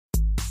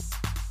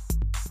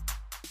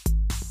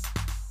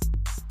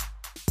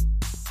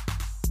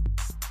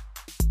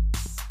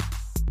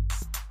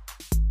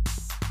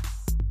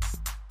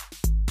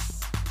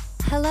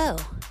Hello,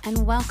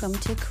 and welcome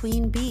to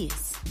Queen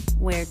Bees,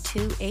 where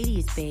two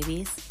 80s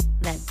babies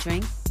that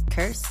drink,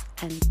 curse,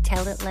 and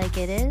tell it like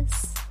it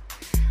is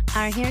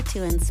are here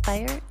to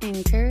inspire,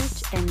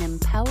 encourage, and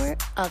empower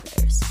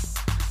others.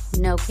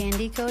 No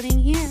candy coating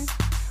here,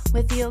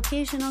 with the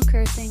occasional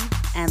cursing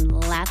and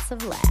lots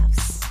of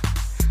laughs.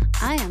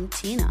 I am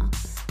Tina,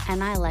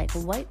 and I like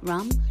white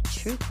rum,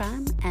 true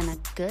crime, and a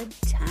good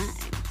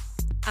time.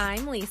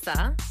 I'm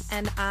Lisa,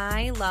 and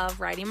I love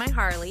riding my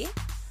Harley,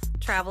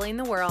 traveling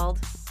the world,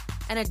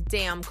 and a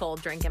damn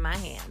cold drink in my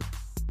hand.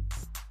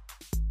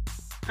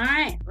 All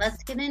right,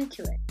 let's get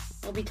into it.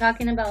 We'll be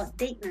talking about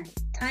date night,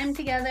 time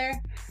together,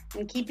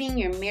 and keeping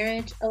your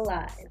marriage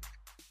alive.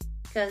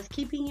 Because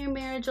keeping your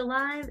marriage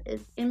alive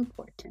is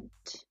important.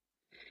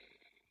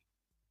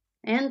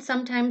 And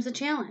sometimes a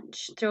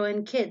challenge. Throw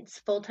in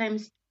kids, full-time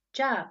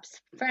jobs,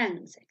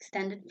 friends,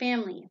 extended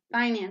family,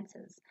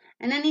 finances,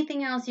 and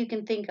anything else you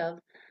can think of,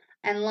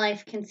 and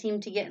life can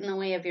seem to get in the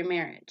way of your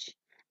marriage.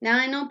 Now,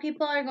 I know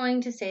people are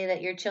going to say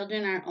that your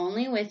children are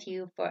only with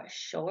you for a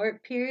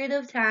short period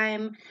of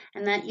time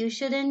and that you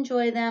should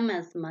enjoy them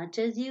as much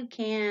as you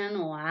can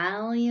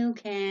while you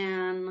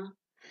can,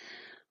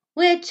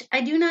 which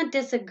I do not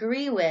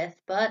disagree with,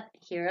 but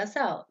hear us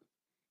out.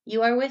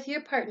 You are with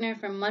your partner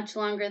for much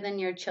longer than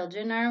your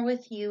children are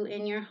with you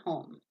in your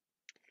home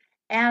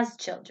as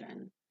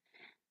children.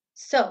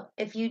 So,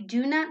 if you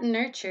do not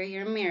nurture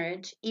your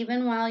marriage,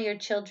 even while your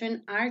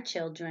children are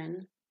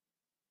children,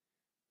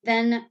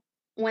 then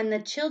when the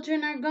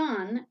children are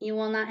gone, you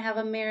will not have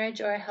a marriage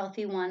or a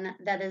healthy one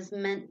that is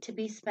meant to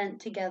be spent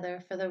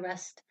together for the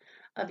rest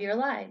of your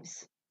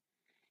lives.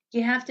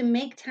 You have to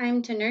make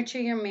time to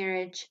nurture your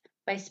marriage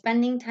by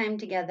spending time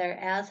together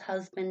as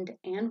husband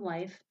and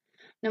wife,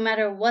 no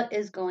matter what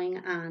is going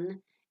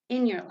on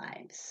in your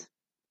lives.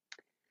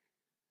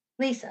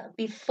 Lisa,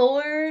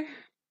 before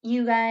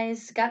you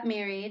guys got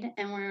married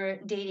and were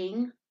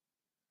dating,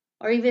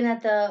 or even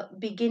at the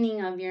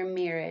beginning of your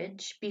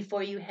marriage,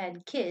 before you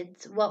had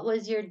kids, what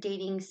was your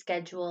dating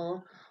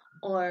schedule,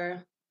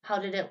 or how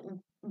did it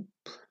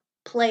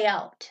play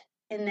out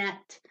in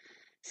that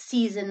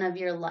season of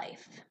your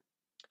life?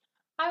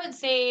 I would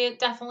say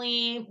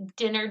definitely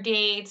dinner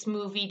dates,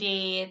 movie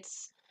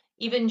dates,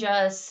 even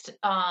just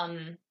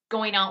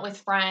going out with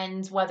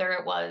friends, whether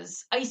it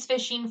was ice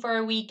fishing for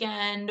a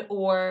weekend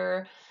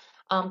or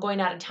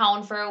going out of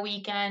town for a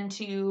weekend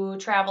to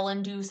travel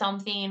and do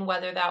something,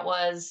 whether that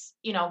was,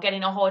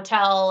 getting a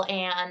hotel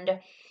and,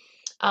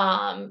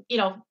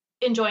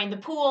 enjoying the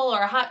pool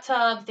or a hot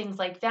tub, things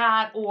like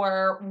that.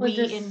 Or Was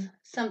this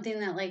something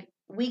that like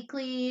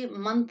weekly,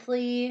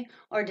 monthly,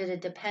 or did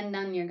it depend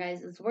on your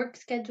guys' work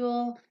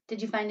schedule?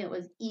 Did you find it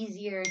was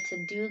easier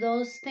to do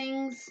those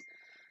things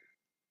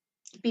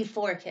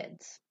before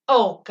kids?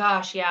 Oh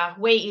gosh, yeah.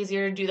 Way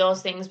easier to do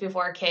those things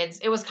before kids.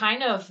 It was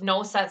kind of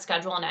no set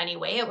schedule in any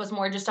way. It was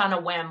more just on a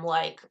whim.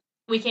 Like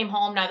we came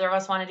home, neither of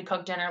us wanted to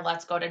cook dinner.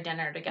 Let's go to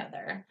dinner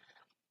together.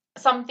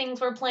 Some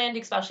things were planned,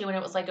 especially when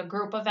it was like a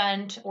group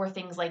event or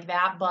things like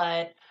that.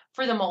 But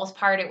for the most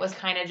part, it was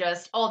kind of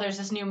just, oh, there's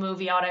this new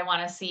movie out I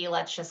want to see.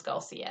 Let's just go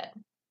see it.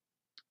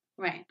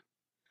 Right.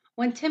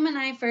 When Tim and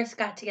I first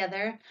got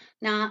together,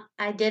 now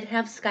I did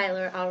have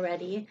Skylar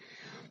already,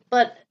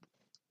 but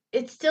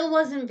it still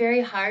wasn't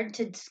very hard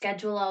to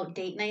schedule out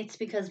date nights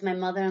because my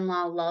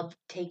mother-in-law loved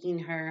taking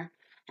her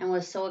and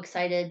was so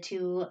excited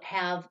to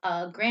have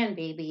a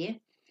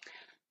grandbaby.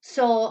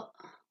 So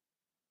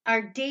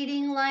our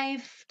dating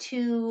life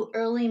to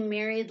early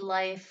married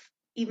life,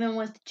 even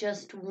with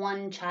just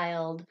one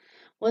child,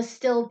 was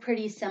still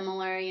pretty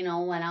similar.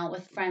 Went out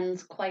with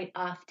friends quite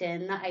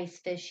often, the ice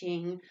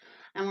fishing,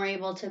 and were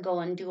able to go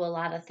and do a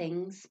lot of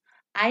things.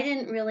 I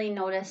didn't really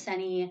notice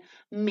any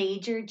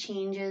major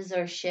changes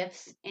or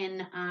shifts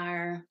in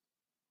our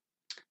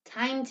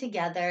time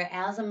together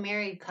as a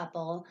married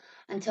couple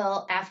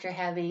until after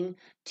having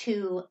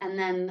two and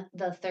then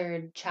the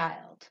third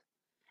child.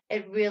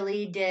 It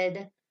really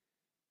did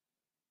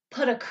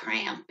put a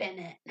cramp in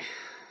it.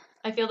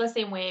 I feel the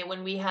same way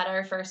when we had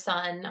our first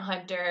son,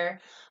 Hunter.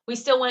 We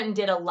still went and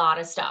did a lot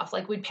of stuff.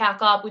 Like we'd pack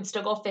up, we'd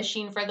still go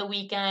fishing for the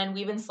weekend.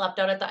 We even slept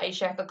out at the ice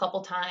shack a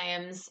couple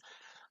times.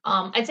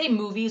 I'd say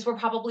movies were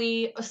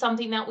probably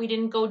something that we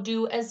didn't go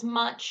do as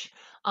much.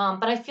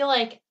 But I feel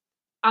like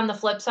on the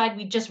flip side,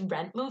 we just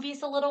rent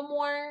movies a little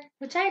more.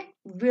 Which I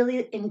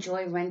really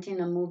enjoy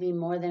renting a movie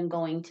more than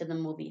going to the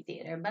movie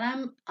theater, but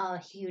I'm a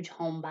huge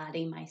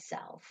homebody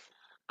myself.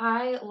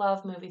 I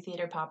love movie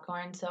theater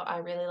popcorn, so I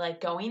really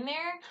like going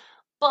there.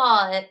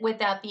 But with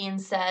that being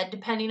said,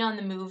 depending on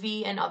the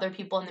movie and other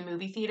people in the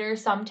movie theater,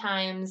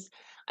 sometimes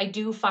I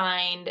do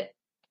find,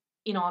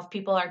 if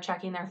people are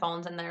checking their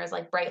phones and there's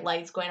like bright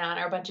lights going on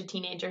or a bunch of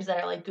teenagers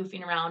that are like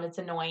goofing around, it's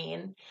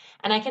annoying.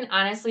 And I can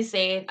honestly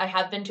say I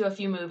have been to a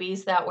few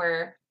movies that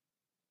were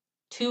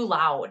too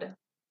loud,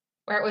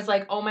 where it was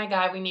like, oh my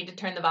God, we need to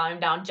turn the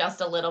volume down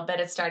just a little bit.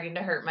 It's starting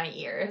to hurt my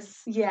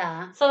ears.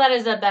 Yeah, So that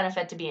is a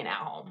benefit to being at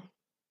home.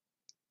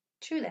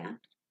 true that.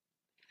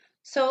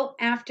 So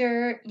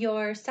after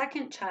your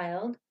second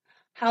child,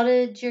 how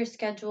did your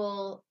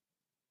schedule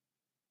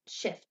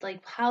shift?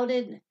 Like,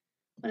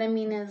 what I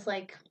mean is,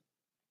 like,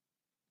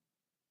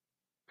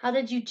 how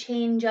did you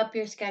change up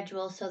your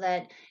schedule so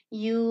that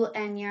you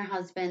and your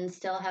husband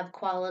still have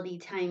quality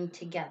time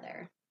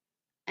together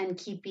and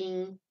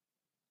keeping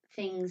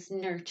things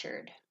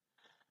nurtured?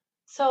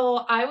 So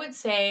I would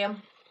say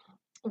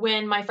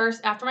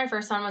after my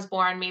first son was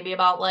born, maybe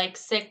about like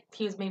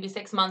he was maybe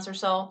 6 months or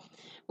so,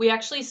 we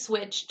actually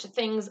switched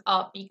things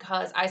up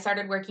because I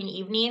started working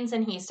evenings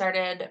and he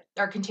started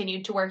or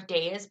continued to work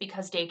days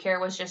because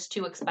daycare was just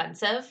too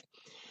expensive.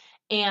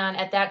 And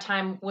at that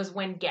time was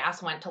when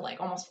gas went to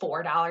like almost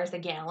 $4 a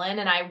gallon,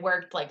 and I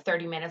worked like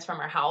 30 minutes from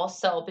our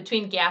house. So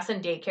between gas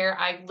and daycare,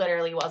 I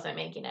literally wasn't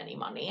making any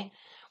money.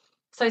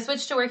 So I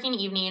switched to working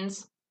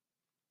evenings,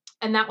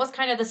 and that was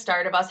kind of the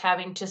start of us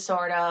having to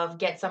sort of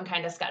get some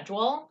kind of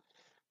schedule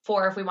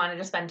for if we wanted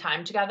to spend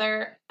time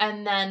together.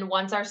 And then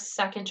once our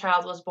second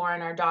child was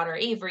born, our daughter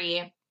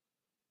Avery,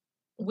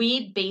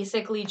 we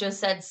basically just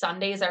said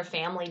Sundays are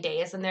family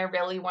days, and there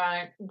really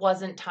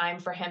wasn't time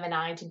for him and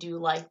I to do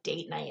like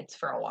date nights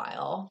for a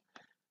while.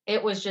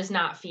 It was just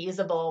not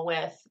feasible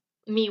with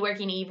me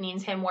working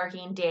evenings, him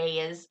working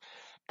days.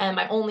 And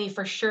my only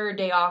for sure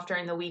day off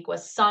during the week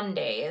was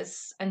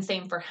Sundays, and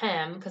same for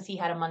him because he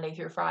had a Monday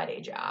through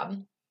Friday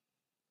job.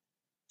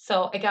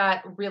 So it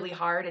got really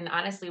hard, and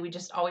honestly, we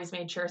just always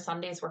made sure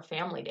Sundays were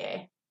family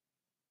day.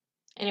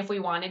 And if we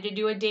wanted to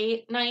do a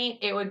date night,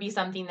 it would be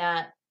something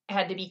that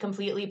had to be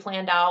completely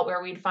planned out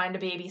where we'd find a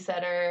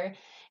babysitter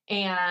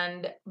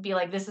and be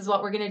like, this is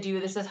what we're going to do.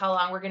 This is how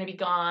long we're going to be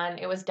gone.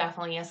 It was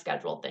definitely a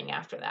scheduled thing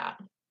after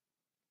that.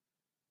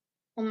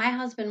 Well, my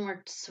husband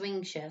worked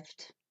swing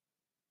shift,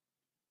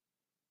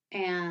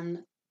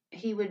 and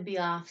he would be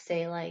off,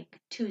 say, like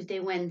Tuesday,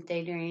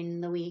 Wednesday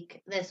during the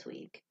week, this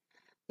week.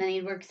 Then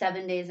he'd work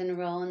 7 days in a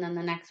row, and then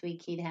the next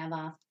week he'd have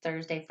off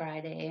Thursday,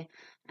 Friday,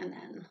 and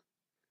then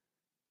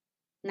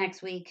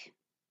next week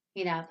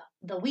he'd have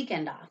the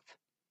weekend off.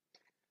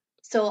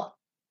 So,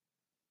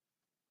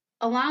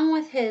 along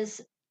with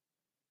his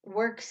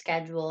work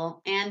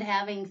schedule and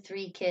having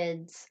 3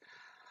 kids,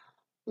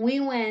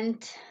 we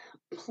went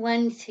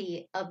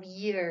plenty of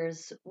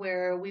years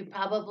where we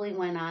probably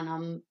went on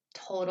a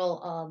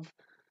total of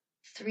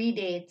 3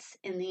 dates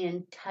in the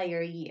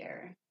entire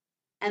year.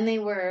 And they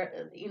were,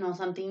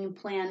 something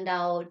planned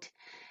out.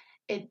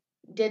 It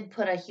did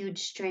put a huge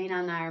strain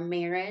on our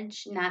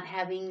marriage, not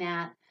having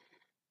that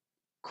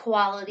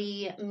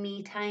quality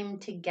me time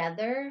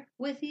together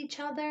with each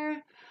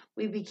other.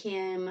 We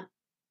became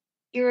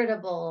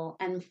irritable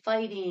and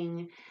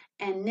fighting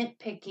and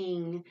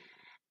nitpicking,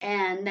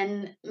 and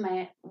then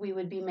we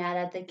would be mad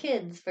at the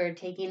kids for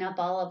taking up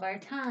all of our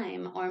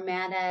time, or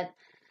mad at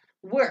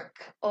work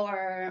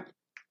or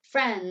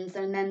friends,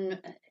 and then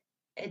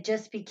it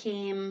just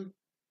became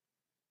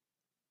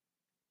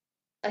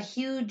a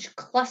huge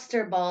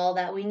cluster ball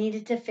that we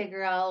needed to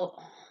figure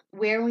out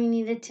where we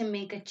needed to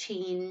make a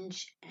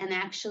change and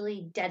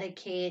actually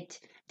dedicate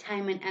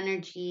time and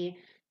energy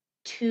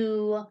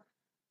to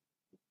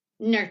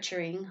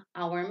nurturing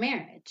our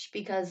marriage.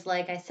 Because,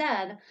 like I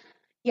said,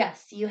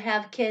 yes, you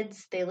have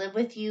kids, they live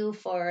with you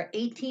for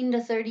 18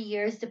 to 30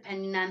 years,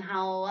 depending on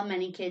how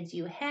many kids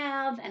you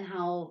have and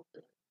how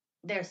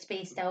they're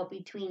spaced out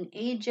between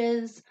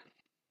ages.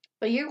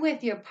 But you're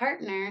with your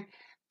partner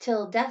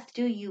till death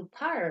do you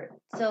part.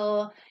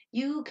 So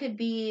you could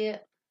be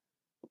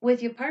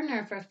with your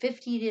partner for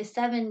 50 to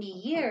 70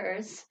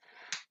 years,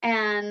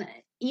 and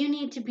you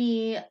need to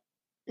be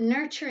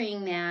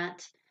nurturing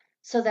that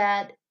so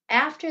that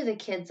after the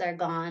kids are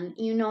gone,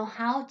 you know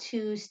how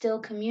to still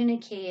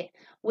communicate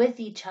with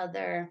each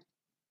other,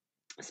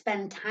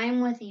 spend time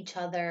with each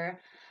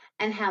other,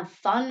 and have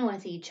fun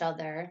with each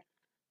other.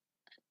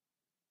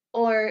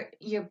 Or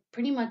you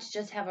pretty much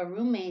just have a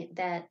roommate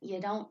that you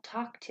don't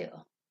talk to.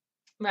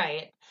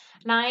 Right.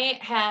 And I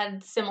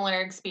had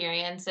similar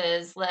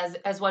experiences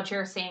as what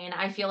you're saying.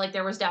 I feel like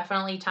there was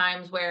definitely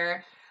times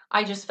where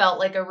I just felt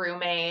like a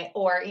roommate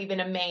or even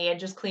a maid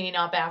just cleaning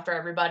up after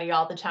everybody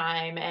all the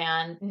time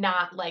and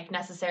not like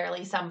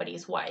necessarily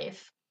somebody's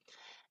wife.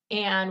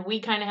 And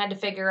we kind of had to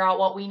figure out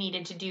what we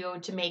needed to do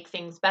to make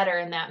things better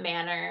in that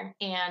manner.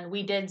 And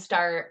we did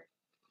start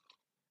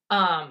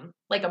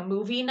like a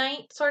movie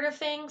night sort of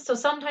thing. So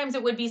sometimes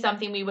it would be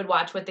something we would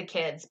watch with the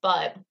kids,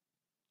 but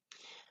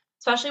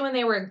especially when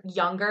they were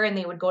younger and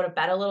they would go to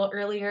bed a little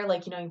earlier,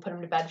 like, you put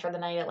them to bed for the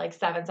night at like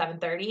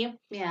 7:30.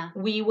 Yeah.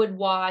 We would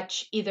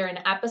watch either an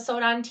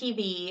episode on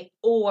TV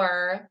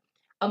or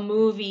a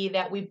movie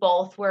that we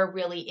both were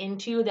really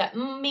into that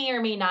may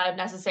or may not have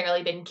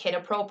necessarily been kid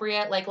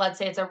appropriate. Like, let's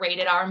say it's a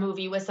rated R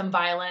movie with some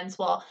violence.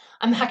 Well,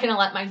 I'm not going to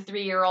let my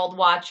 3-year-old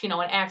watch, an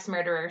axe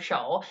murderer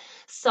show.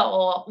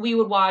 So we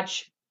would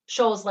watch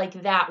shows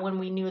like that when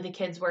we knew the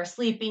kids were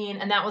sleeping,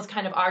 and that was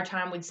kind of our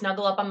time. We'd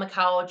snuggle up on the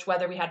couch,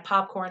 whether we had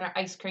popcorn or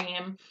ice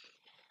cream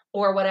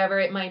or whatever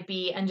it might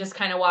be, and just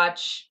kind of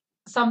watch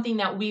something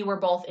that we were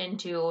both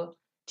into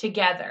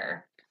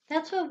together.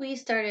 That's what we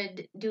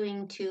started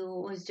doing too,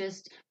 was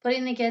just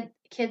putting the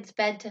kids'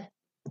 bed to,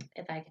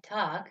 if I could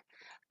talk,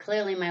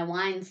 clearly my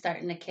wine's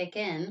starting to kick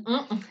in.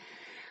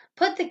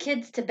 put the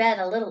kids to bed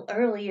a little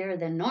earlier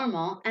than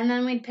normal, and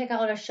then we'd pick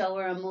out a show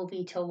or a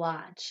movie to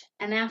watch.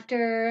 And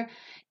after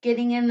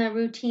getting in the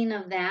routine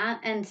of that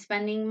and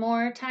spending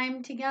more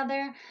time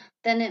together,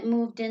 then it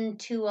moved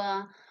into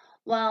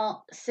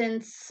well,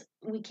 since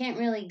we can't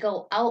really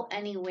go out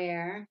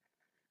anywhere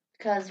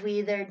because we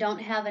either don't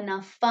have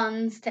enough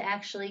funds to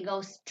actually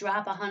go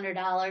drop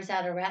 $100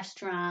 at a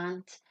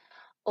restaurant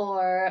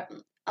or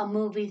a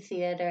movie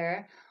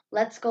theater.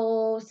 Let's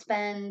go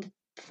spend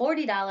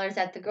 $40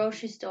 at the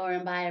grocery store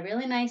and buy a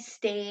really nice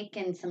steak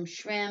and some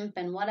shrimp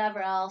and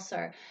whatever else,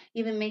 or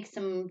even make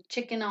some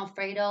chicken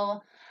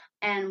Alfredo.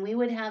 And we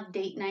would have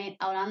date night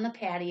out on the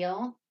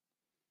patio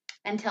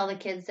and tell the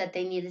kids that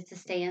they needed to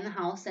stay in the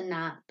house and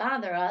not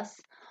bother us.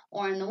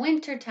 Or in the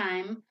winter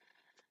time,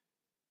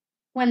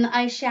 when the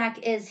ice shack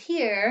is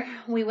here,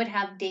 we would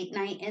have date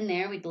night in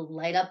there. We'd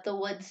light up the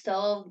wood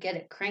stove, get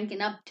it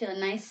cranking up to a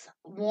nice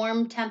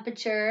warm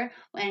temperature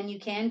when you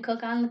can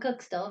cook on the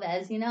cook stove,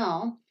 as you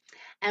know.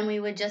 And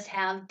we would just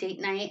have date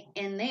night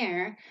in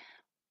there,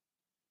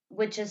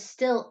 which is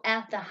still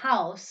at the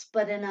house,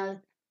 but in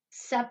a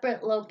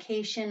separate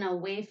location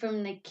away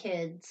from the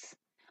kids,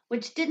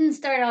 which didn't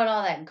start out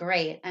all that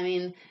great. I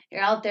mean,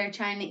 you're out there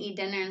trying to eat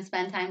dinner and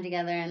spend time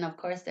together, and of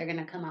course they're going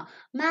to come out,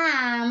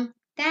 Mom,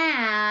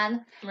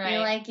 Dad. Right.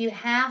 You're like, you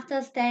have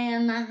to stay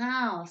in the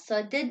house. So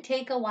it did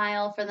take a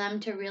while for them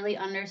to really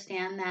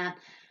understand that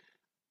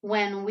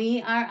when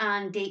we are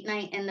on date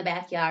night in the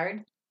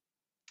backyard,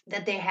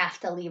 that they have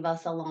to leave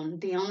us alone.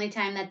 The only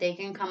time that they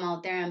can come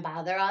out there and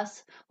bother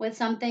us with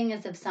something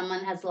is if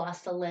someone has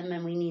lost a limb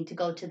and we need to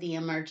go to the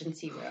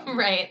emergency room.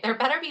 Right. There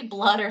better be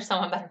blood or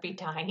someone better be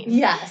dying.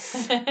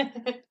 Yes.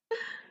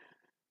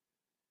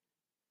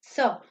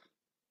 So,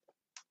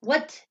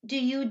 what do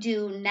you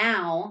do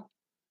now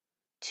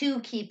to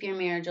keep your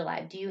marriage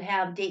alive? Do you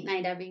have date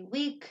night every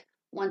week,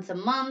 once a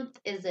month?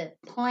 Is it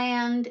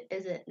planned?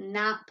 Is it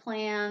not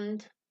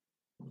planned?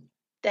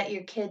 That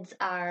your kids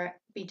are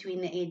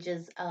between the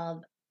ages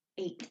of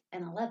 8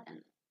 and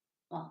 11.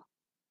 Well,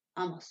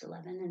 almost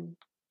 11 in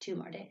 2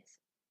 more days.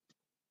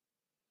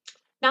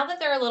 Now that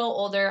they're a little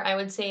older, I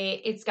would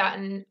say it's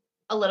gotten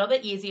a little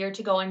bit easier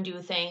to go and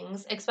do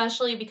things,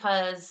 especially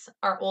because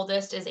our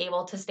oldest is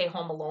able to stay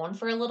home alone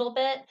for a little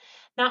bit,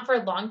 not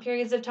for long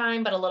periods of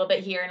time, but a little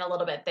bit here and a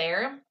little bit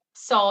there.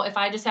 So if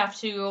I just have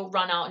to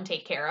run out and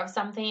take care of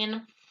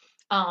something,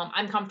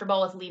 I'm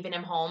comfortable with leaving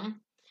him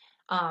home.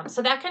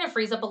 So that kind of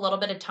frees up a little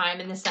bit of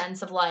time in the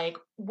sense of like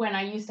when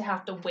I used to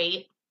have to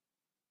wait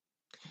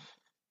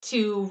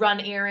to run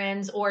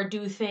errands or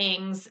do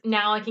things.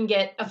 Now I can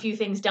get a few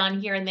things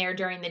done here and there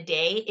during the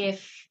day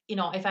if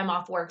I'm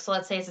off work. So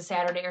let's say it's a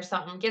Saturday or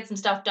something, get some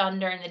stuff done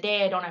during the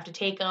day. I don't have to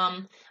take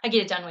them. I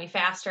get it done way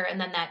faster.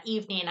 And then that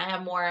evening I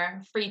have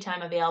more free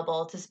time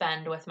available to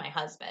spend with my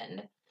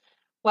husband.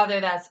 Whether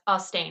that's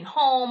us staying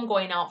home,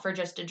 going out for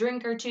just a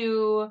drink or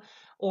two,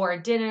 or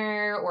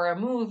dinner or a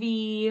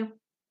movie,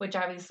 which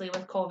obviously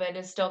with COVID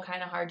is still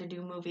kind of hard to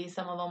do movies.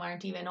 Some of them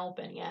aren't even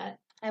open yet.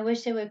 I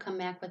wish they would come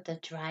back with the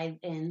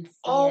drive-in theaters.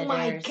 Oh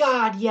my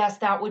God, yes,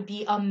 that would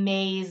be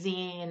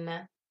amazing.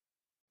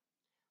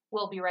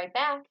 We'll be right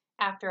back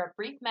after a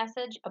brief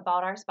message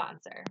about our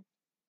sponsor.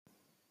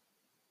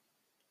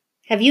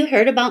 Have you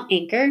heard about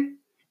Anchor?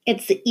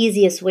 It's the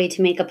easiest way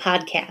to make a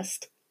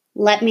podcast.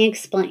 Let me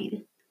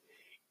explain.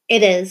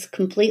 It is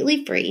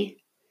completely free.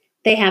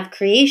 They have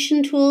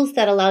creation tools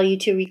that allow you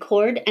to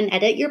record and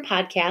edit your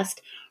podcast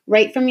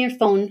right from your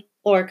phone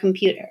or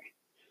computer.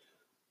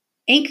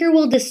 Anchor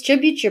will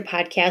distribute your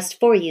podcast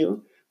for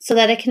you so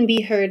that it can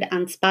be heard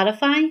on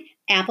Spotify,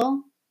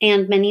 Apple,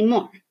 and many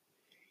more.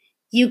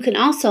 You can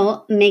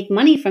also make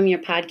money from your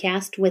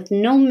podcast with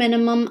no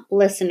minimum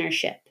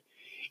listenership.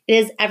 It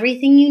is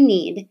everything you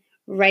need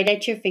right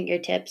at your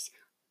fingertips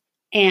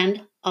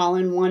and all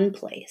in one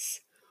place.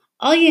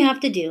 All you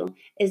have to do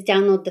is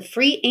download the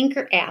free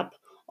Anchor app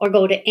or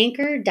go to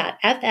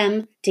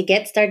anchor.fm to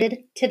get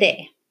started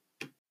today.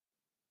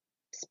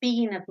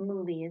 Speaking of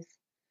movies,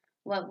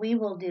 what we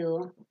will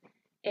do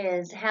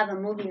is have a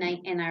movie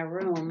night in our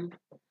room.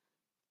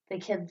 The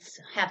kids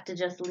have to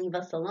just leave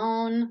us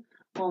alone.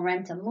 We'll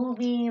rent a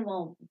movie.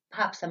 We'll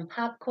pop some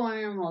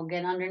popcorn. We'll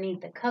get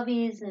underneath the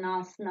covers and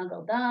all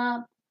snuggled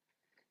up.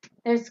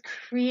 There's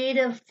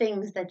creative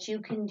things that you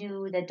can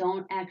do that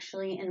don't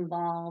actually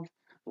involve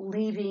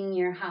leaving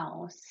your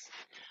house.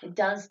 It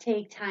does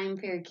take time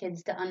for your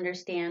kids to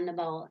understand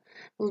about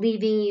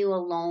leaving you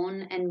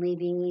alone and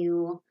leaving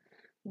you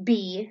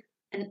be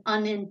and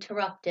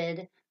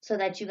uninterrupted so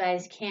that you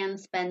guys can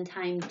spend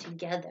time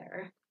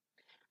together.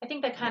 I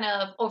think that kind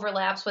of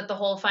overlaps with the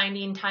whole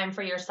finding time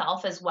for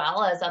yourself as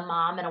well as a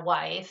mom and a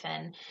wife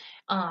and,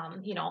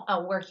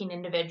 a working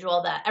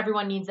individual, that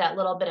everyone needs that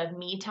little bit of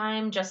me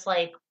time, just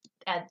like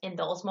in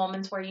those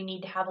moments where you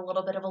need to have a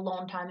little bit of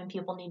alone time and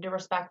people need to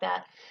respect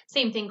that.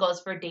 Same thing goes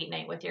for date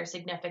night with your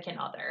significant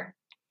other.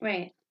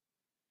 Right.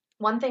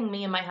 One thing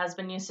me and my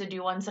husband used to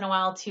do once in a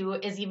while too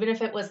is even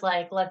if it was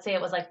like, let's say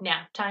it was like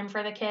nap time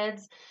for the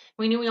kids,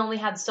 we knew we only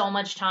had so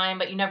much time,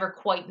 but you never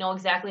quite know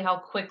exactly how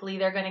quickly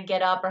they're going to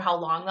get up or how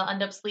long they'll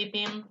end up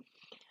sleeping.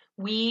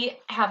 we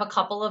have a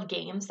couple of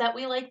games that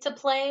we like to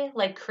play,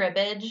 like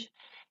cribbage.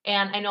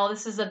 And I know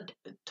this is a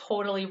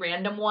totally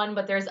random one,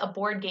 but there's a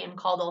board game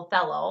called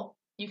Othello.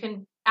 You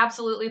can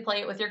absolutely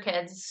play it with your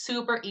kids.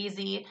 Super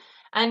easy.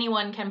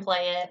 Anyone can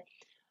play it.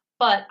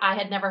 But I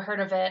had never heard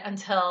of it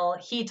until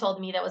he told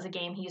me that was a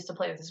game he used to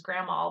play with his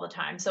grandma all the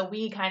time. So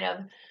we kind of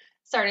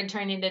started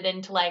turning it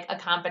into like a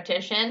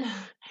competition.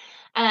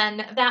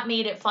 And that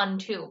made it fun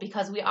too,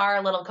 because we are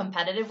a little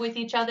competitive with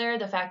each other.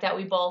 The fact that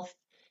we both,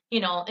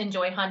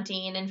 enjoy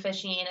hunting and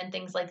fishing and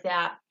things like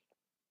that.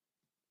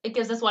 It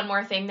gives us one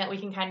more thing that we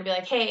can kind of be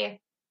like, hey,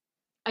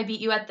 I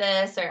beat you at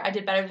this, or I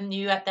did better than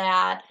you at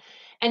that.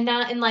 And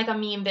not in like a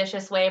mean,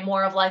 vicious way,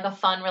 more of like a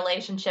fun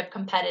relationship,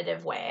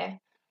 competitive way.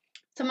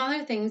 Some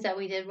other things that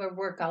we did were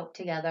work out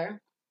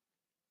together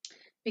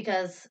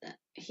because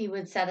he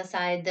would set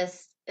aside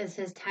this is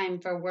his time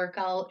for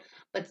workout,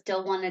 but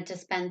still wanted to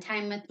spend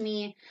time with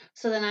me.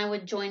 So then I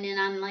would join in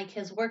on like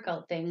his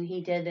workout thing.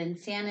 He did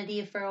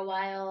Insanity for a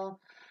while,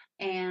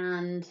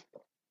 and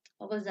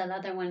what was that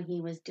other one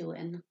he was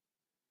doing?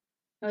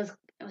 It was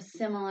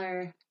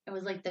similar. It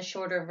was like the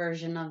shorter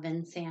version of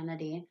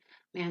Insanity.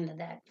 Man, did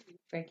that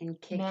freaking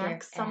kick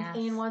Max your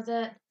something, ass. was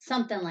it?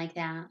 Something like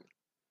that.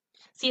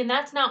 See, and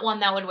that's not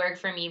one that would work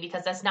for me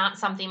because that's not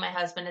something my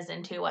husband is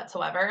into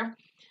whatsoever.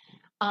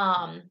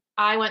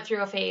 I went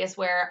through a phase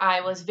where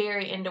I was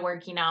very into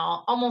working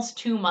out, almost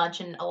too much,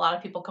 and a lot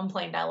of people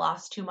complained I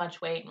lost too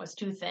much weight and was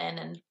too thin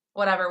and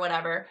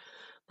whatever.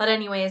 But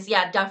anyways,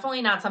 yeah,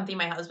 definitely not something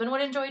my husband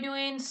would enjoy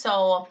doing,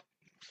 so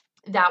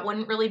that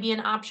wouldn't really be an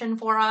option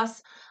for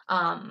us.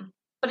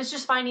 But it's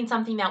just finding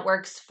something that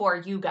works for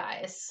you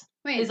guys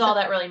Right. is all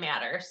that really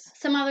matters.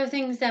 Some other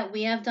things that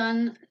we have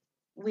done,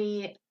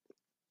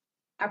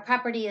 our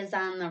property is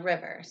on the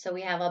river, so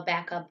we have a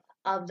backup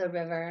of the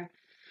river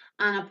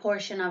on a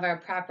portion of our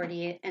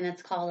property, and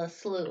it's called a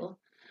slough,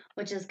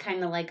 which is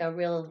kind of like a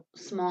real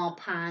small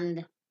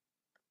pond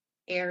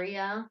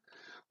area.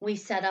 We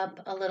set up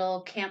a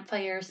little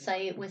campfire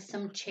site with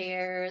some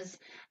chairs,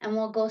 and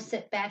we'll go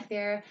sit back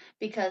there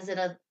because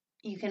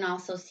you can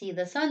also see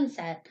the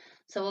sunset.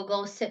 So we'll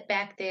go sit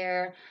back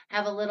there,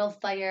 have a little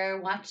fire,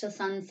 watch the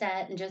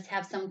sunset, and just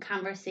have some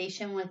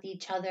conversation with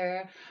each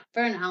other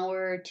for an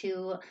hour or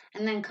two,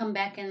 and then come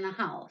back in the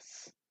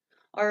house.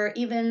 Or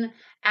even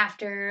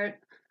after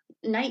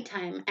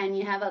nighttime and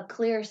you have a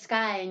clear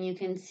sky and you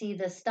can see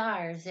the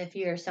stars, if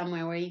you're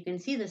somewhere where you can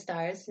see the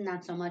stars,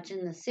 not so much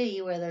in the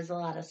city where there's a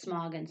lot of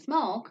smog and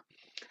smoke.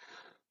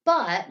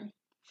 But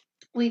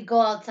we'd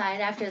go outside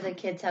after the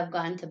kids have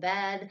gone to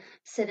bed,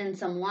 sit in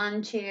some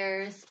lawn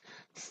chairs,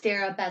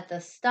 stare up at the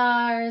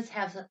stars,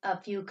 have a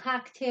few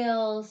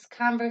cocktails,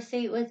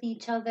 conversate with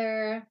each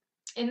other.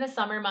 In the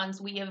summer months,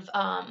 we have,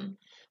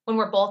 when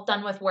we're both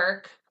done with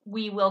work,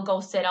 we will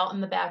go sit out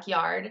in the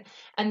backyard.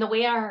 And the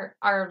way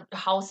our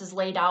house is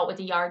laid out with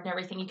the yard and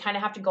everything, you kind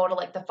of have to go to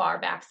like the far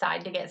back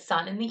side to get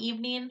sun in the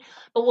evening.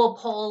 But we'll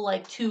pull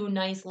like 2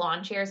 nice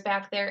lawn chairs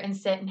back there and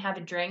sit and have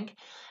a drink.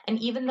 And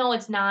even though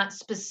it's not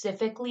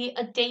specifically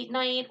a date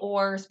night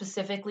or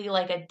specifically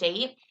like a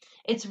date,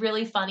 it's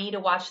really funny to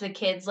watch the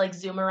kids like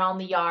zoom around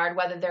the yard,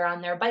 whether they're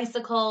on their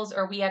bicycles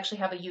or we actually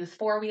have a youth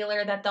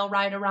 4-wheeler that they'll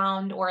ride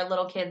around, or a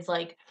little kid's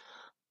like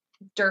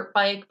dirt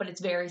bike, but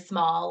it's very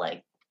small,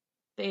 like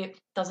it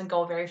doesn't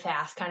go very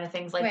fast, kind of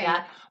things like Right.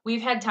 that.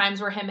 We've had times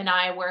where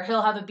where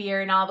he'll have a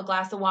beer and I'll have a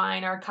glass of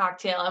wine or a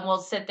cocktail, and we'll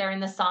sit there in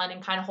the sun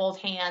and kind of hold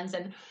hands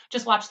and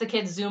just watch the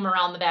kids zoom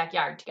around the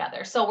backyard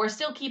together. So we're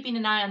still keeping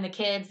an eye on the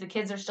kids. The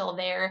kids are still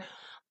there,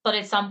 but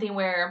it's something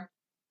where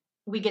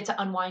we get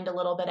to unwind a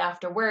little bit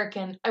after work.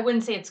 And I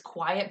wouldn't say it's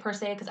quiet per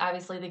se, because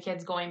obviously the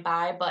kids going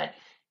by, but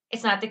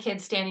it's not the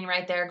kids standing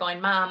right there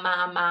going, mom,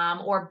 mom,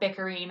 mom, or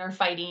bickering or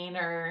fighting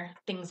or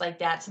things like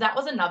that. So that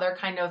was another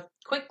kind of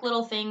quick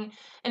little thing.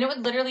 And it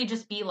would literally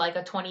just be like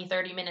a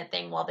 20-30 minute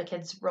thing while the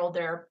kids rolled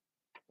their,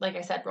 like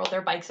I said, rolled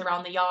their bikes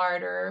around the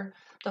yard, or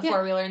the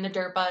 4-wheeler and the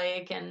dirt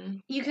bike.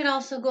 And you could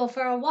also go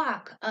for a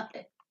walk.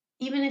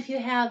 Even if you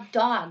have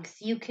dogs,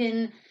 you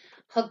can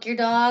hook your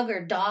dog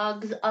or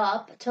dogs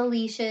up to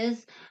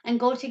leashes and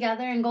go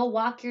together and go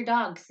walk your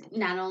dogs.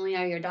 Not only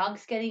are your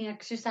dogs getting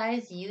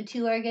exercise, you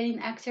two are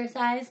getting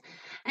exercise,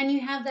 and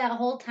you have that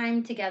whole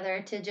time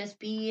together to just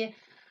be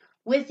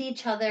with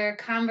each other,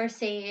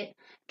 conversate,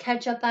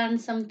 catch up on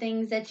some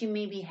things that you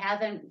maybe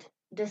haven't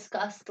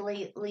discussed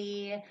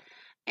lately,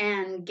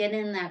 and get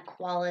in that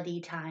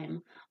quality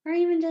time. Or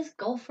even just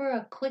go for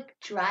a quick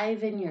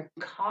drive in your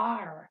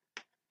car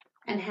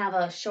and have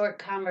a short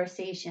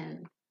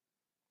conversation.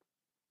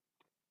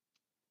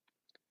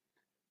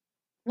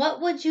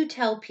 What would you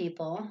tell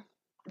people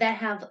that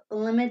have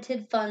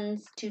limited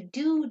funds to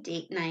do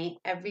date night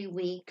every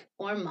week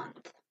or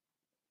month?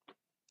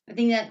 I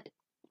think that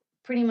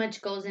pretty much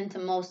goes into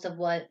most of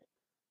what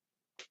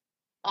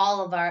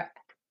all of our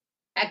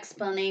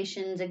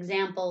explanations,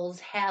 examples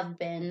have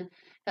been,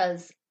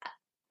 because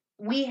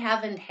we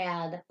haven't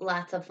had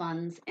lots of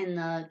funds in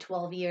the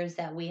 12 years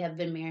that we have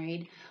been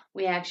married.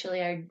 We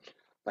actually are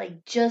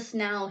like just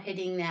now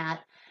hitting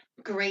that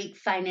great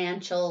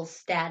financial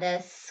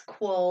status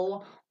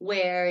quo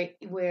where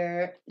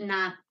we're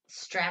not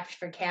strapped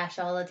for cash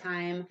all the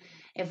time.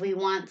 If we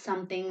want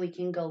something, we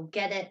can go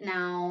get it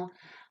now,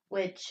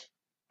 which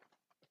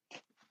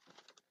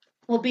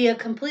will be a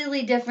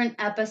completely different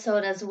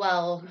episode as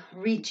well,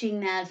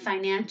 reaching that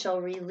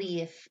financial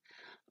relief.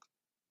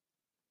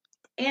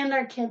 And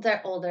our kids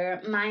are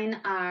older. Mine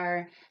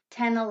are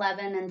 10,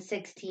 11, and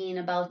 16,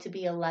 about to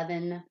be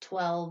 11,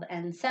 12,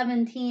 and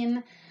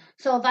 17.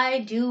 So if I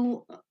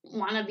do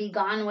want to be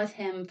gone with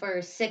him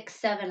for 6,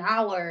 7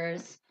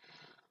 hours,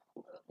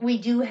 we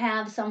do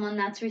have someone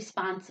that's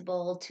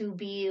responsible to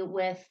be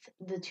with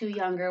the two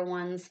younger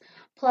ones.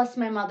 Plus,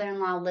 my mother in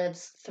law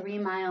lives 3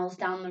 miles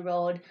down the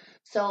road.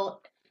 So,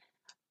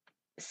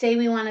 say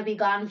we want to be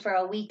gone for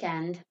a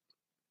weekend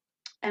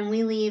and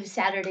we leave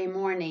Saturday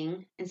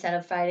morning instead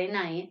of Friday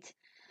night.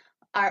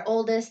 Our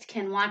oldest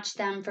can watch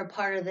them for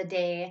part of the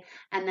day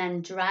and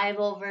then drive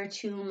over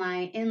to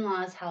my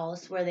in-laws'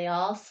 house where they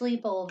all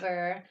sleep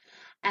over,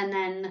 and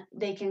then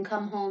they can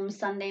come home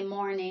Sunday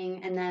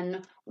morning, and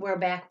then we're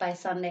back by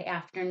Sunday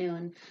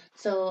afternoon.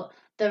 So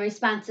the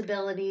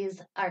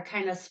responsibilities are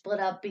kind of split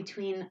up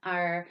between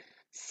our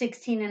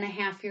 16 and a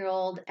half year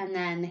old and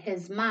then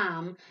his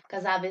mom,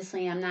 because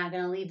obviously I'm not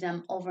going to leave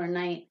them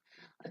overnight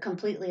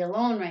completely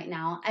alone right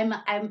now.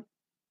 I'm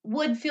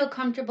would feel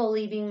comfortable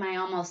leaving my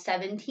almost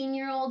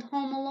 17-year-old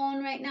home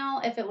alone right now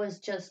if it was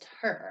just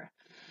her.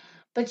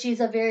 But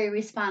she's a very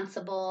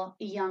responsible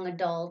young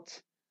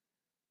adult,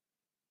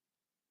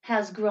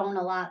 has grown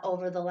a lot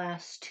over the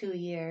last 2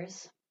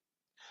 years.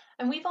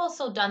 And we've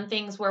also done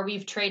things where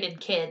we've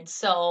traded kids.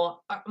 So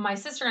my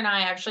sister and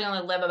I actually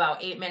only live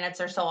about 8 minutes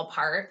or so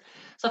apart.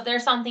 So if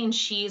there's something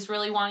she's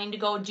really wanting to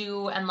go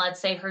do, and let's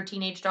say her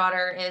teenage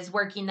daughter is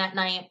working that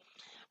night,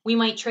 we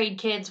might trade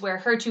kids where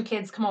her 2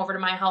 kids come over to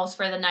my house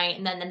for the night,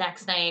 and then the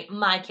next night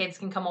my kids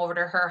can come over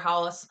to her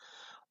house,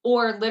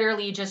 or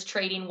literally just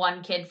trading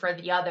one kid for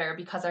the other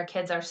because our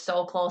kids are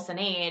so close in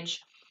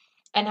age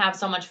and have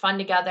so much fun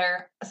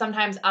together.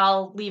 Sometimes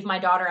I'll leave my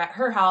daughter at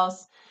her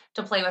house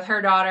to play with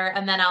her daughter,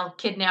 and then I'll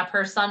kidnap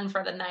her son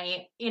for the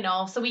night,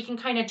 so we can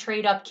kind of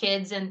trade up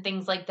kids and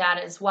things like that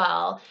as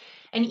well.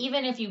 And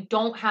even if you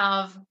don't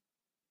have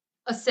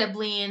a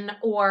sibling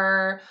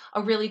or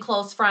a really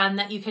close friend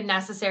that you can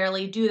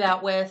necessarily do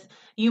that with,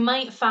 you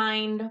might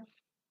find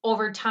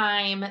over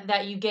time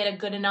that you get a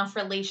good enough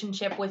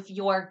relationship with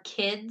your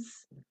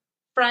kids'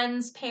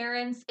 friends'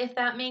 parents, if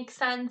that makes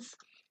sense.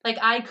 Like,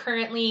 I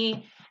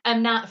currently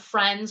am not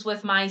friends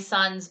with my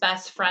son's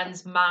best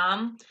friend's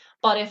mom,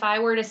 but if I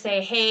were to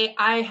say, hey,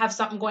 I have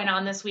something going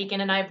on this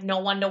weekend and I have no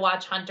one to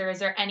watch Hunter, is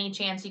there any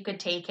chance you could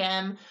take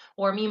him?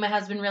 Or me and my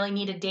husband really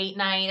need a date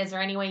night. Is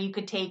there any way you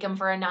could take him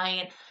for a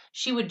night?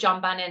 She would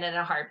jump on it in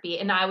a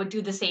heartbeat. And I would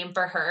do the same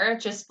for her,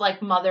 just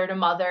like mother to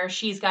mother.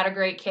 She's got a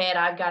great kid.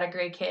 I've got a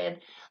great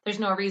kid. There's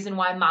no reason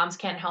why moms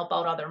can't help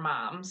out other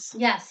moms.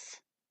 Yes.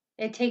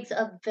 It takes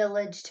a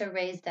village to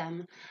raise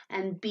them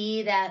and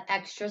be that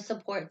extra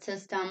support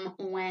system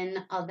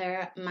when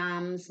other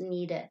moms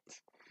need it.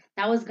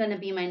 That was going to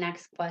be my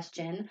next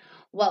question.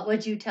 What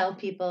would you tell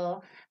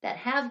people that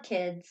have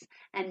kids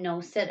and no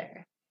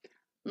sitter?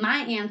 My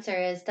answer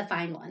is to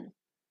find one.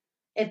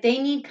 If they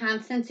need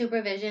constant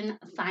supervision,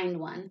 find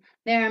one.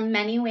 There are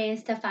many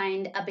ways to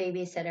find a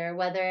babysitter,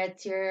 whether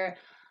it's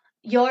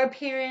your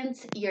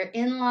parents, your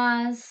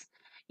in-laws,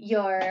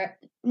 your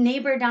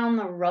neighbor down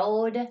the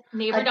road.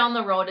 Neighbor down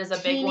the road is a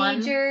big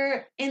one.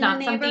 Teenager in It's the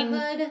not something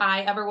neighborhood.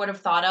 I ever would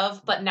have thought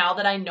of, but now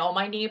that I know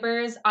my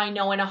neighbors, I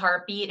know in a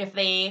heartbeat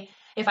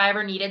if I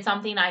ever needed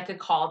something, I could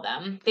call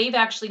them. They've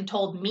actually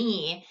told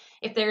me,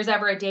 if there's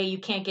ever a day you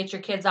can't get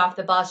your kids off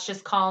the bus,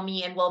 just call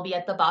me and we'll be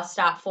at the bus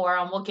stop for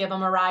them. We'll give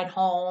them a ride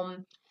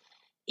home.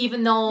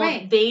 Even though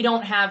Right. they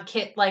don't have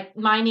kids, like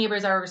my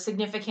neighbors are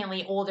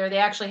significantly older, they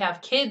actually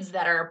have kids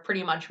that are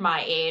pretty much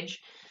my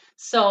age.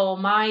 So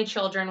my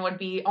children would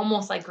be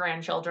almost like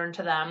grandchildren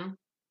to them.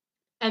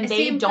 And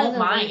they Same for don't the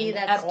lady mind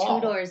that's at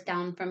all. 2 doors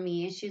down from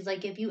me. She's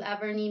like, if you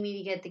ever need me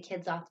to get the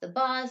kids off the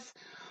bus,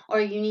 or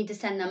you need to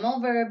send them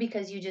over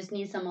because you just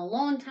need some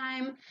alone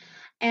time.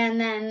 And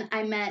then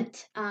I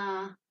met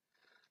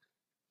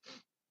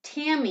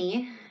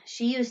Tammy.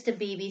 She used to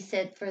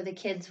babysit for the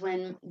kids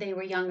when they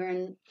were younger,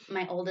 and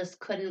my oldest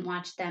couldn't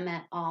watch them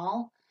at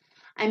all.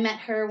 I met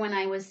her when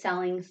I was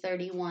selling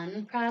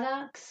 31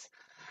 products.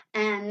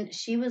 And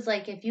she was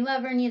like, if you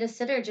ever need a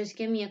sitter, just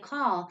give me a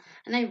call.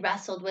 And I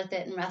wrestled with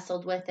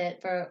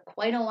it for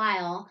quite a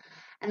while.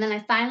 And then I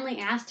finally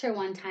asked her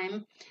one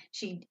time.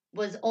 She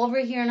was over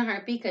here in a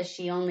heartbeat because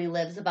she only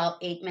lives about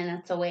 8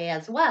 minutes away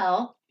as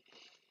well.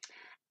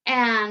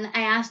 And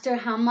I asked her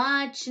how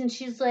much, and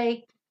she's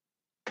like,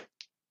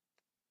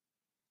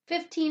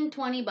 15,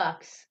 20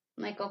 bucks.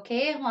 I'm like,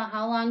 okay, well,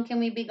 how long can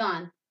we be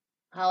gone?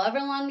 However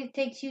long it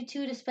takes you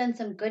two to spend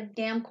some good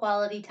damn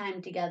quality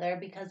time together,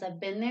 because I've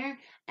been there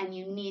and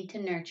you need to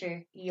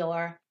nurture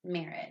your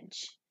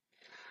marriage.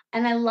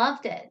 And I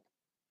loved it.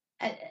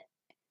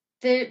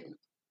 There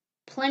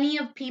plenty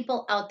of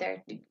people out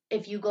there.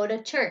 If you go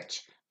to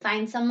church,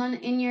 Find someone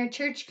in your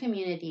church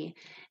community.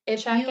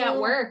 If Check you at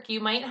work. You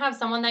might have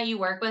someone that you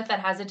work with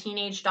that has a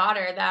teenage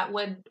daughter that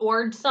would,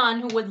 or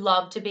son who would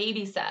love to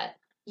babysit.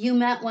 you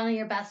met one of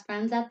your best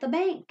friends at the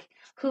bank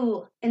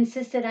who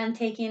insisted on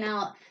taking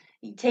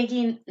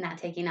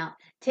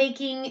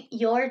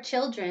your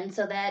children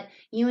so that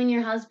you and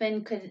your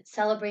husband could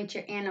celebrate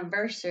your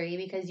anniversary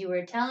because you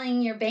were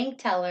telling your bank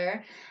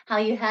teller how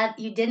you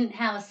didn't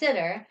have a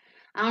sitter.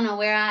 I don't know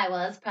where I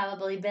was,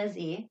 probably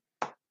busy.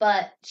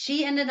 But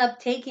she ended up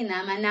taking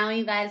them, and now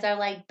you guys are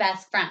like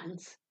best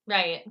friends.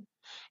 Right.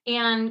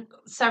 And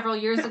several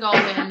years ago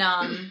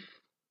when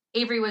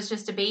Avery was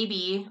just a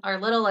baby, our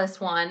littlest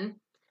one,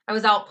 I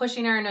was out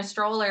pushing her in a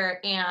stroller,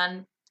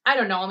 and I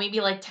don't know,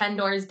 maybe like 10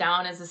 doors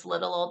down is this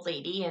little old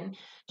lady, and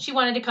she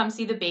wanted to come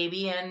see the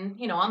baby. And,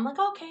 I'm like,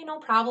 okay, no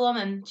problem.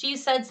 And she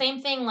said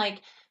same thing,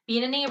 like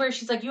being a neighbor.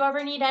 She's like, you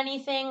ever need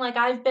anything? Like,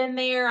 I've been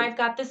there. I've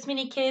got this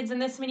many kids and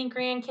this many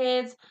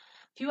grandkids.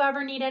 If you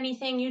ever need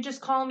anything, you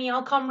just call me.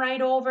 I'll come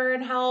right over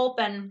and help.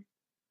 And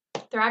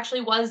there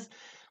actually was,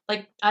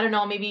 like, I don't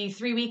know, maybe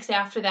 3 weeks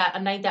after that, a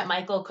night that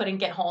Michael couldn't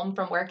get home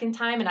from work in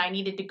time and I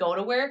needed to go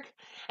to work.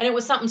 And it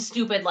was something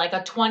stupid, like a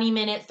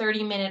 20-minute,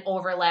 30-minute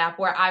overlap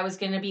where I was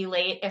going to be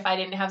late if I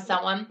didn't have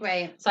someone.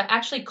 Right. So I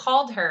actually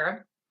called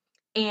her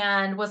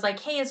and was like,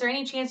 hey, is there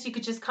any chance you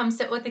could just come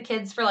sit with the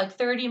kids for like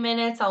 30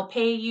 minutes? I'll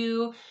pay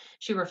you.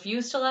 She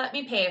refused to let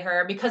me pay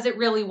her because it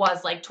really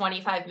was like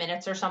 25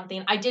 minutes or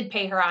something. I did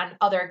pay her on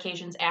other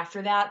occasions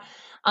after that.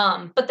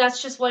 But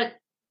that's just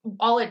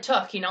all it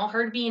took,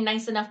 her being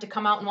nice enough to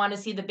come out and want to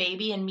see the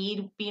baby, and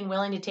me being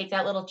willing to take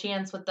that little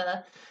chance with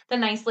the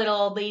nice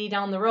little lady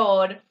down the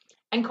road.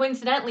 And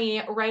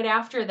coincidentally, right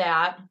after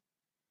that,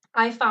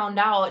 I found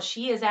out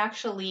she is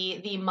actually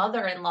the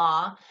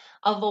mother-in-law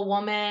of a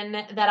woman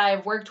that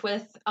I've worked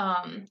with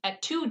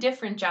at 2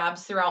 different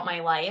jobs throughout my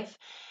life,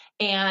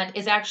 and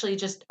is actually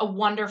just a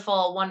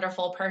wonderful,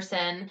 wonderful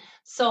person.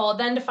 So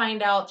then to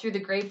find out through the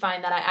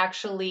grapevine that I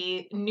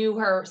actually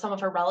knew some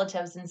of her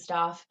relatives and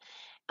stuff,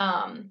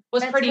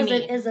 was That's pretty because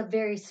neat. it is a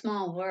very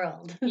small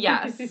world.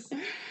 Yes.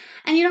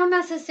 And you don't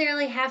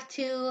necessarily have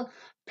to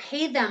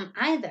pay them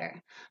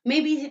either.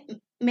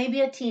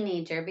 Maybe a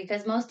teenager,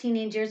 because most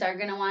teenagers are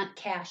going to want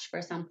cash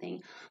for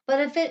something. But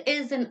if it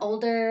is an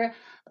older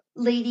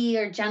lady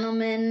or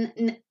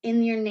gentleman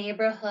in your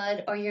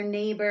neighborhood or your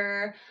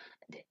neighbor,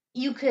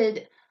 you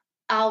could,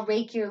 I'll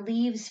rake your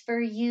leaves for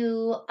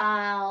you.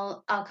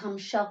 I'll come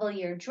shovel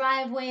your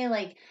driveway.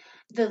 Like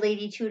the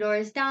lady 2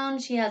 doors down,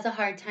 she has a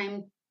hard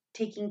time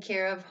taking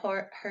care of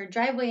her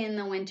driveway in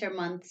the winter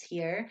months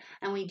here,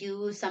 and we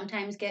do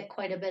sometimes get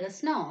quite a bit of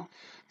snow.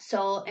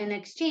 So in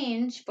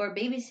exchange for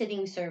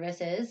babysitting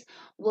services,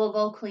 we'll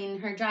go clean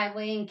her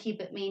driveway and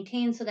keep it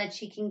maintained so that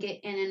she can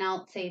get in and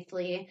out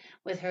safely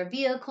with her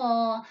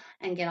vehicle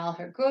and get all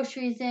her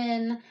groceries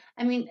in.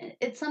 I mean,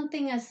 it's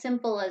something as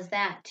simple as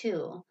that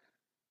too.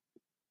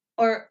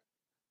 Or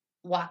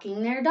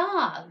walking their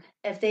dog.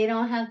 If they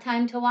don't have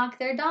time to walk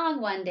their dog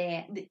one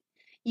day,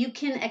 you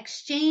can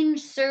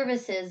exchange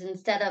services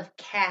instead of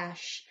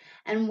cash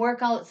and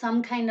work out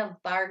some kind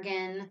of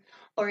bargain,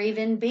 or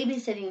even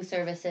babysitting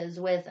services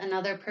with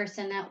another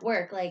person at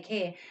work. Like,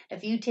 hey,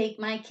 if you take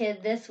my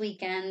kid this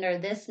weekend or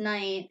this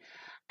night,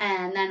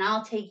 and then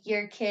I'll take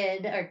your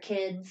kid or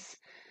kids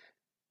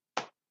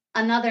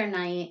another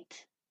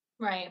night.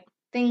 Right.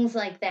 Things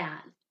like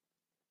that.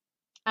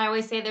 I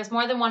always say there's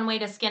more than one way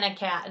to skin a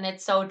cat, and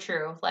it's so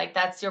true. Like,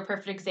 that's your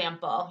perfect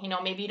example.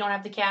 Maybe you don't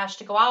have the cash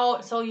to go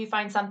out, so you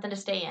find something to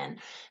stay in.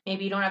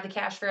 Maybe you don't have the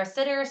cash for a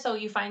sitter, so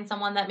you find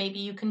someone that maybe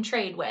you can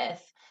trade with.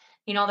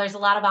 There's a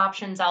lot of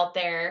options out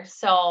there,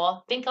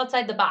 so think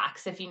outside the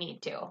box if you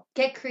need to.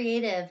 Get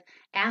creative.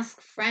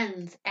 Ask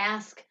friends.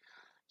 Ask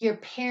your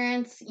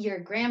parents, your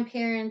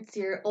grandparents,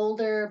 your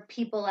older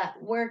people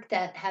at work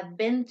that have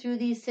been through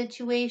these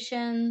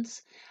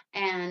situations,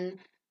 and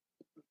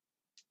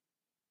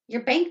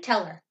your bank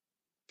teller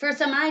for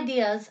some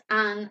ideas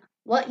on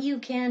what you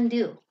can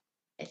do.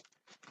 It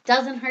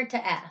doesn't hurt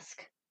to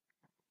ask.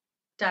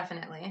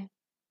 Definitely.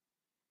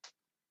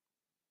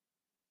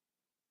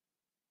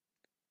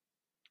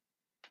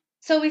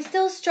 So we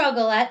still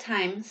struggle at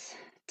times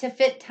to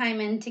fit time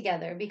in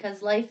together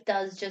because life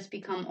does just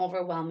become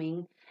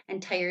overwhelming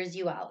and tires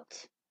you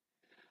out.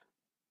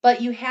 But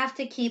you have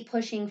to keep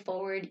pushing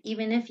forward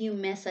even if you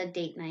miss a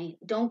date night.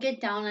 Don't get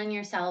down on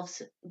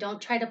yourselves.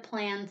 Don't try to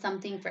plan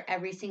something for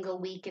every single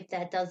week if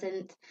that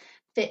doesn't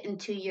fit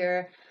into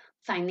your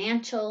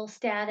financial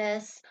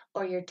status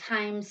or your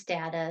time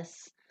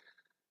status.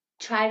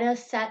 Try to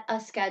set a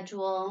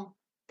schedule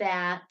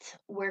that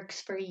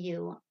works for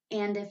you.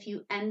 And if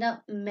you end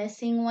up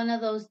missing one of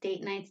those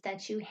date nights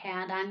that you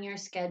had on your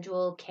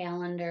schedule,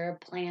 calendar,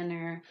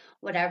 planner,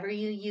 whatever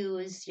you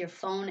use, your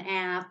phone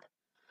app,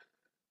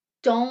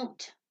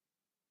 don't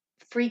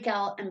freak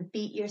out and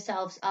beat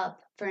yourselves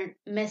up for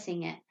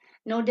missing it.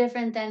 No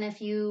different than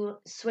if you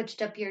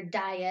switched up your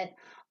diet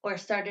or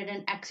started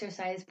an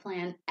exercise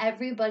plan.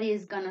 Everybody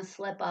is going to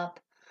slip up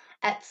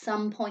at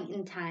some point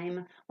in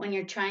time when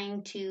you're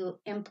trying to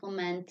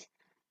implement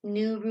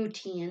new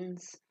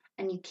routines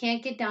and you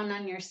can't get down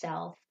on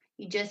yourself.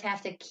 You just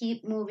have to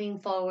keep moving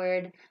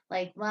forward.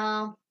 Like,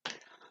 well,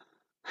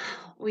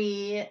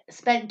 we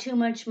spent too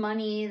much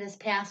money this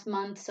past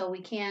month, so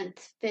we can't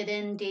fit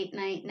in date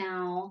night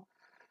now.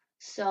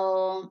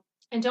 So,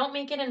 and don't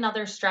make it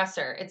another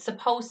stressor. It's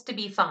supposed to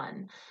be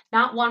fun,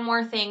 not one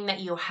more thing that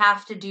you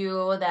have to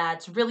do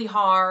that's really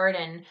hard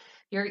and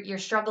you're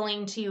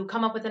struggling to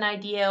come up with an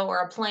idea or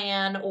a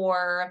plan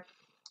or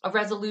a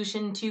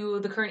resolution to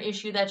the current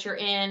issue that you're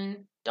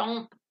in.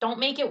 Don't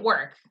make it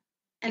work.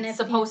 And it's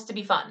supposed to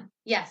be fun.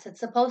 Yes, it's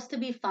supposed to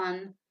be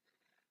fun,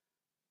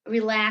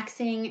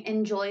 relaxing,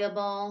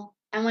 enjoyable.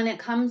 And when it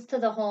comes to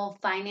the whole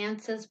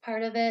finances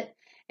part of it,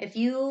 if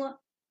you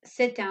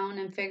sit down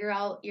and figure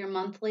out your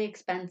monthly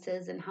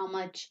expenses and how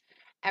much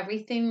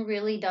everything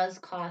really does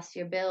cost,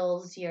 your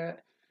bills, your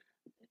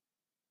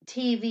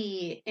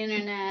TV,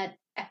 internet,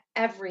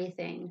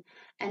 everything,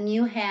 and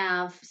you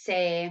have,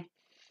 say,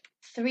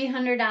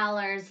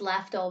 $300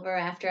 left over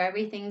after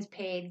everything's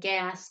paid,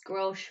 gas,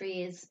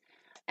 groceries,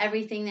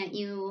 everything that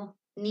you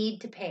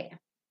need to pay.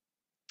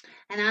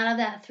 And out of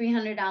that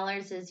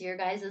 $300 is your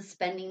guys'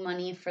 spending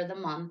money for the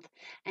month.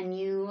 And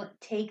you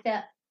take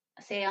that,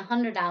 say,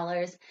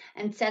 $100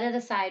 and set it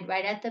aside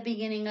right at the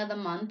beginning of the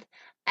month.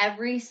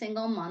 Every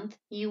single month,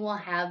 you will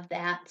have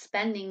that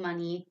spending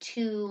money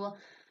to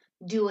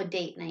do a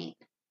date night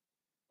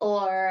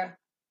or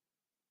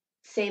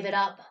save it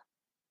up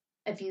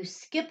if you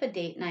skip a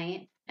date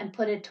night and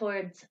put it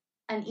towards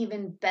an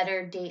even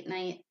better date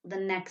night the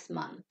next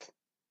month.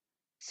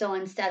 So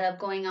instead of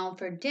going out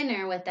for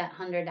dinner with that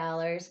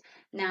 $100,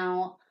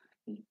 now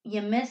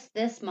you missed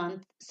this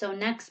month. So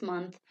next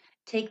month,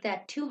 take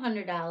that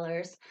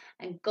 $200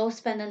 and go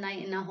spend a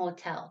night in a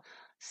hotel.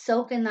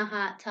 Soak in the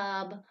hot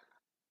tub,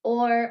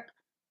 or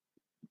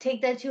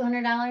take that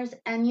 $200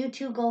 and you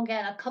two go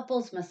get a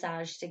couples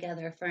massage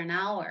together for an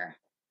hour.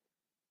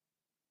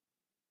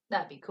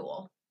 That'd be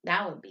cool.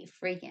 That would be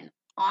freaking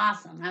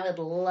awesome. I would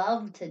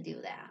love to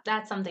do that.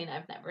 That's something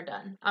I've never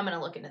done. I'm going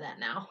to look into that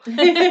now.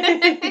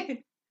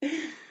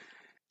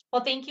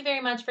 Well, thank you very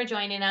much for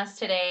joining us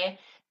today.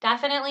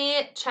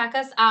 Definitely check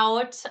us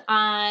out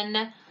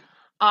on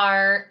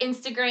our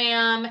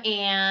Instagram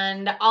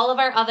and all of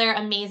our other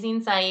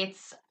amazing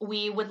sites.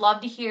 We would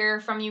love to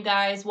hear from you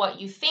guys what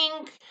you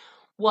think,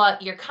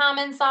 what your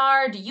comments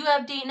are. Do you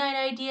have date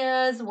night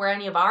ideas? Were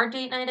any of our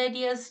date night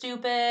ideas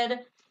stupid?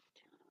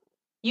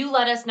 You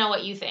let us know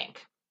what you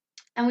think.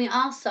 And we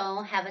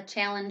also have a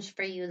challenge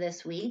for you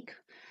this week.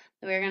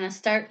 We're going to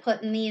start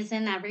putting these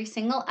in every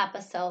single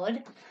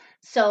episode.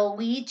 So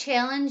we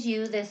challenge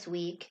you this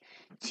week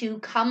to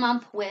come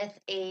up with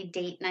a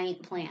date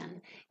night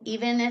plan.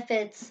 Even if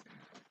it's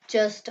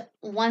just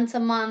once a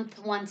month,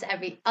 once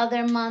every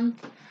other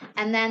month.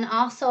 And then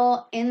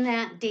also in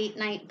that date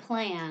night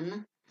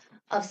plan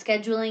of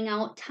scheduling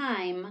out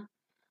time,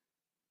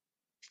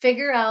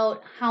 figure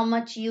out how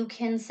much you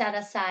can set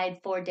aside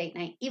for date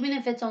night, even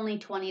if it's only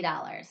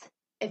 $20.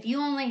 If you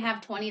only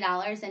have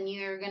 $20 and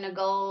you're going to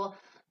go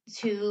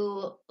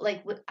to,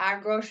 like, our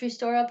grocery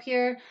store up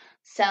here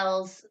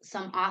sells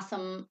some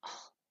awesome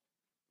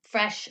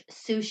fresh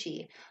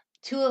sushi.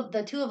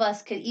 The two of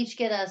us could each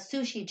get a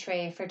sushi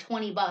tray for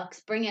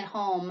 $20, bring it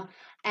home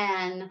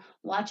and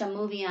watch a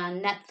movie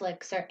on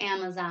Netflix or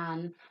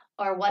Amazon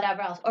or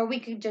whatever else. Or we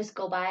could just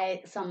go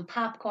buy some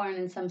popcorn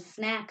and some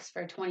snacks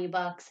for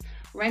 $20,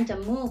 rent a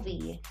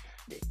movie,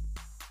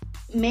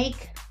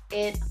 make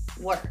it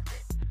work.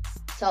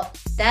 So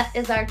that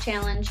is our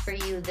challenge for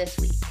you this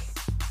week.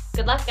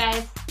 Good luck,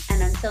 guys.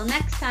 And until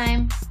next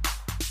time.